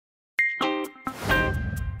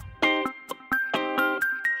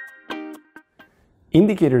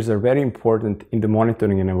Indicators are very important in the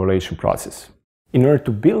monitoring and evaluation process. In order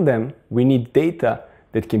to build them, we need data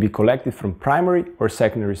that can be collected from primary or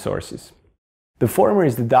secondary sources. The former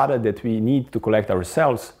is the data that we need to collect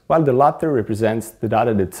ourselves, while the latter represents the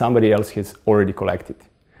data that somebody else has already collected.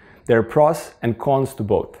 There are pros and cons to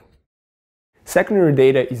both. Secondary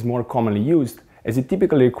data is more commonly used, as it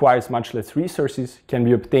typically requires much less resources, can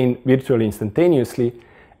be obtained virtually instantaneously,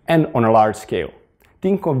 and on a large scale.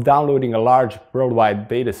 Think of downloading a large worldwide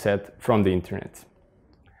dataset from the internet.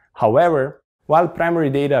 However, while primary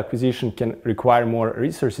data acquisition can require more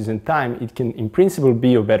resources and time, it can in principle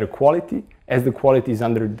be of better quality, as the quality is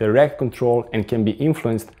under direct control and can be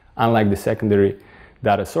influenced, unlike the secondary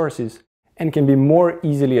data sources, and can be more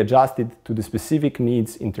easily adjusted to the specific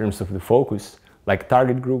needs in terms of the focus, like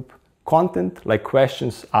target group, content, like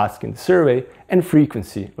questions asked in the survey, and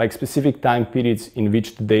frequency, like specific time periods in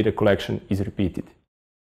which the data collection is repeated.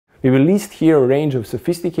 We will list here a range of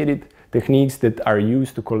sophisticated techniques that are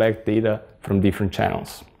used to collect data from different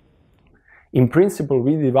channels. In principle,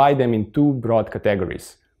 we divide them in two broad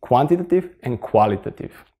categories: quantitative and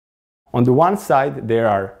qualitative. On the one side, there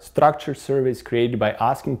are structured surveys created by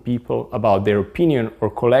asking people about their opinion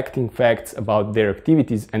or collecting facts about their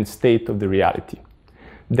activities and state of the reality.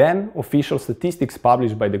 Then, official statistics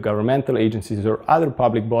published by the governmental agencies or other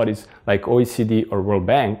public bodies like OECD or World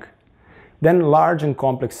Bank. Then large and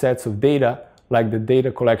complex sets of data, like the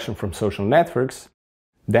data collection from social networks.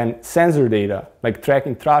 Then sensor data, like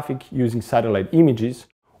tracking traffic using satellite images,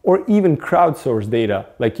 or even crowdsourced data,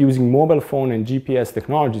 like using mobile phone and GPS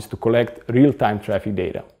technologies to collect real-time traffic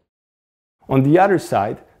data. On the other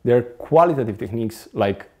side, there are qualitative techniques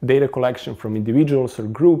like data collection from individuals or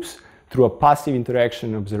groups through a passive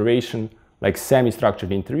interaction and observation, like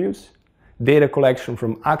semi-structured interviews, data collection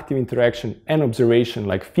from active interaction and observation,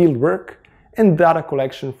 like field work, and data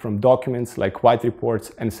collection from documents like white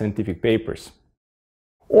reports and scientific papers.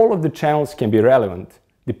 All of the channels can be relevant,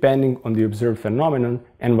 depending on the observed phenomenon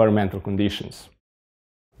and environmental conditions.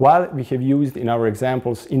 While we have used in our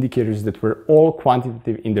examples indicators that were all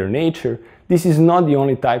quantitative in their nature, this is not the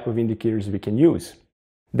only type of indicators we can use.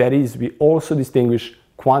 That is, we also distinguish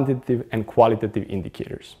quantitative and qualitative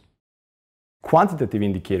indicators. Quantitative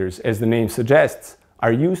indicators, as the name suggests,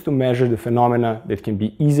 are used to measure the phenomena that can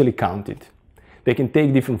be easily counted. They can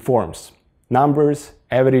take different forms: numbers,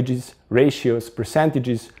 averages, ratios,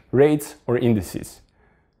 percentages, rates, or indices.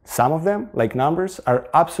 Some of them, like numbers, are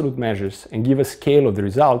absolute measures and give a scale of the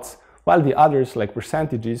results, while the others, like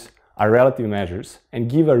percentages, are relative measures and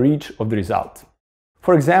give a reach of the result.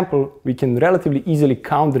 For example, we can relatively easily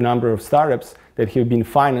count the number of startups that have been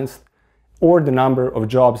financed or the number of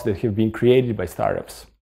jobs that have been created by startups.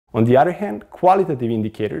 On the other hand, qualitative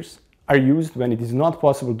indicators are used when it is not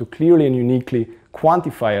possible to clearly and uniquely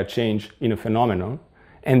quantify a change in a phenomenon,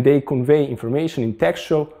 and they convey information in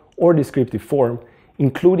textual or descriptive form,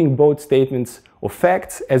 including both statements of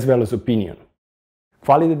facts as well as opinion.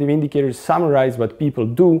 Qualitative indicators summarize what people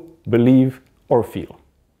do, believe, or feel.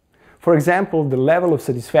 For example, the level of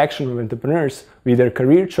satisfaction of entrepreneurs with their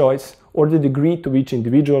career choice or the degree to which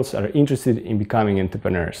individuals are interested in becoming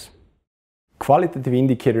entrepreneurs. Qualitative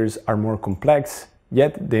indicators are more complex,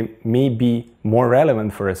 yet they may be more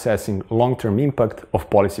relevant for assessing long-term impact of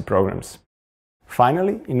policy programs.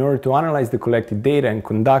 Finally, in order to analyze the collected data and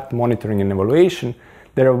conduct monitoring and evaluation,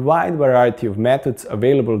 there are a wide variety of methods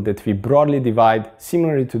available that we broadly divide,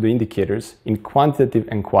 similarly to the indicators, in quantitative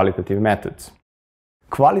and qualitative methods.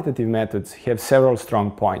 Qualitative methods have several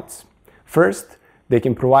strong points. First, they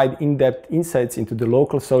can provide in-depth insights into the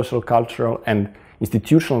local social, cultural, and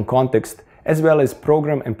institutional context, as well as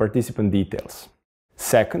program and participant details.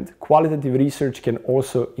 Second, qualitative research can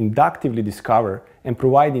also inductively discover and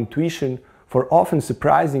provide intuition for often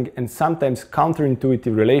surprising and sometimes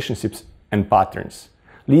counterintuitive relationships and patterns,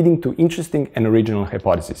 leading to interesting and original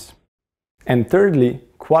hypotheses. And thirdly,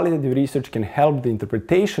 qualitative research can help the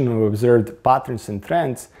interpretation of observed patterns and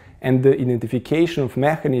trends and the identification of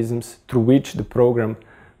mechanisms through which the program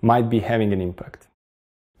might be having an impact.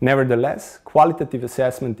 Nevertheless, qualitative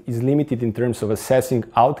assessment is limited in terms of assessing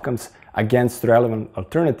outcomes against relevant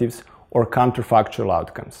alternatives or counterfactual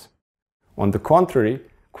outcomes. On the contrary,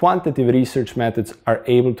 quantitative research methods are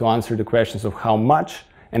able to answer the questions of how much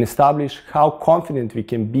and establish how confident we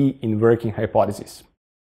can be in working hypotheses.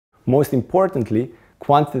 Most importantly,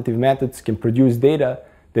 quantitative methods can produce data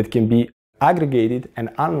that can be aggregated and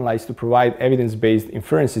analyzed to provide evidence-based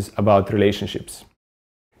inferences about relationships.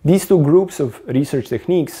 These two groups of research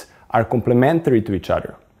techniques are complementary to each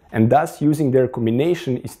other, and thus using their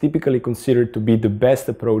combination is typically considered to be the best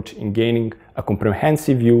approach in gaining a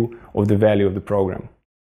comprehensive view of the value of the program.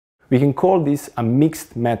 We can call this a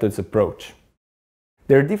mixed methods approach.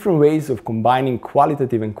 There are different ways of combining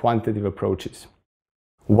qualitative and quantitative approaches.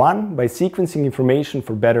 One, by sequencing information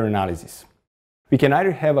for better analysis. We can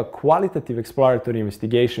either have a qualitative exploratory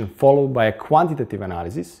investigation followed by a quantitative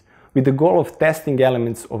analysis with the goal of testing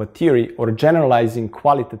elements of a theory or generalizing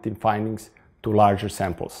qualitative findings to larger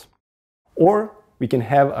samples. Or we can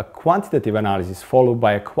have a quantitative analysis followed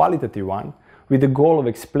by a qualitative one with the goal of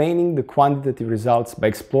explaining the quantitative results by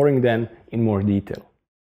exploring them in more detail.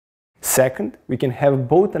 Second, we can have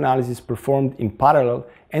both analyses performed in parallel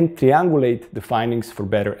and triangulate the findings for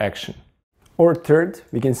better action. Or third,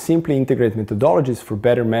 we can simply integrate methodologies for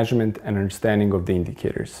better measurement and understanding of the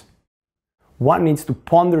indicators. One needs to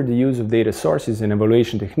ponder the use of data sources and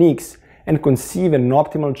evaluation techniques and conceive an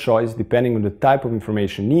optimal choice depending on the type of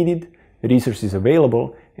information needed, resources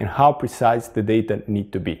available, and how precise the data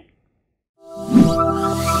need to be.